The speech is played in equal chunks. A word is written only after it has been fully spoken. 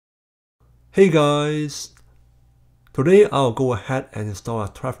Hey guys! Today I'll go ahead and install a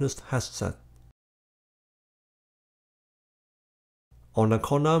threadless headset on the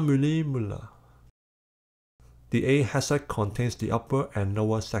Kona Muni-Mula. The AHeadset contains the upper and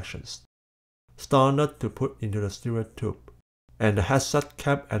lower sections, standard to put into the stereo tube, and the headset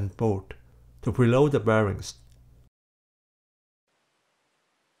cap and bolt to preload the bearings.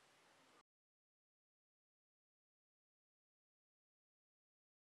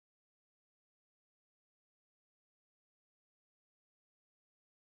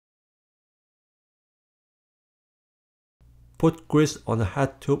 Put grease on the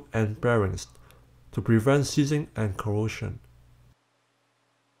head tube and bearings to prevent seizing and corrosion.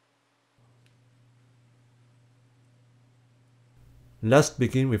 Let's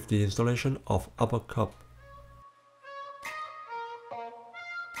begin with the installation of upper cup.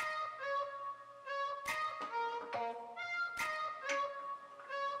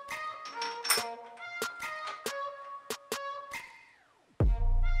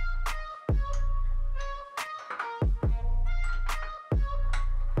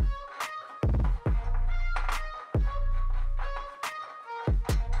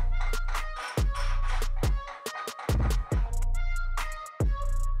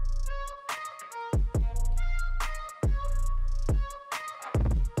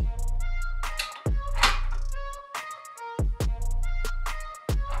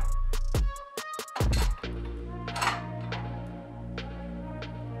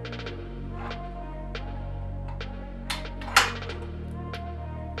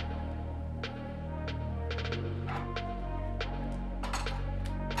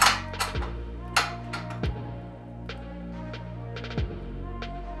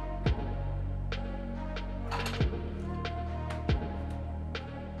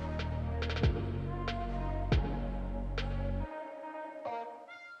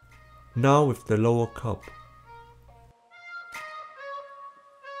 Now with the lower cup.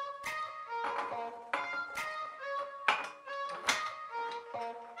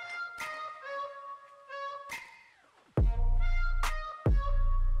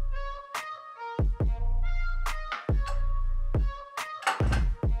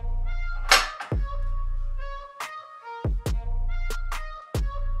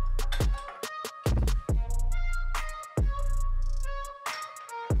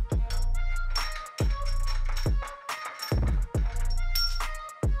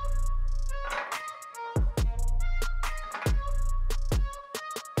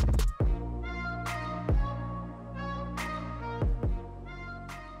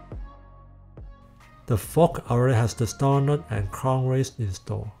 The fork already has the standard and crown race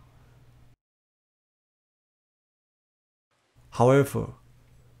installed. However,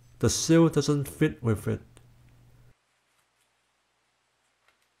 the seal doesn't fit with it.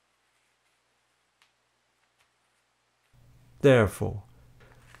 Therefore,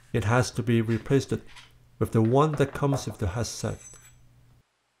 it has to be replaced with the one that comes with the headset.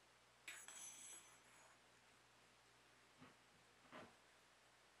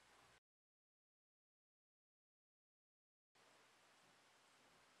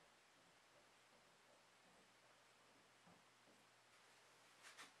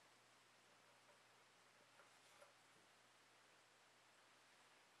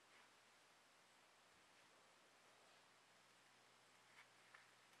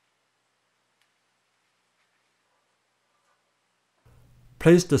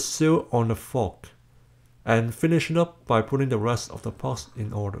 Place the seal on the fork and finish it up by putting the rest of the parts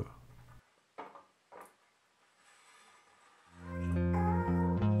in order.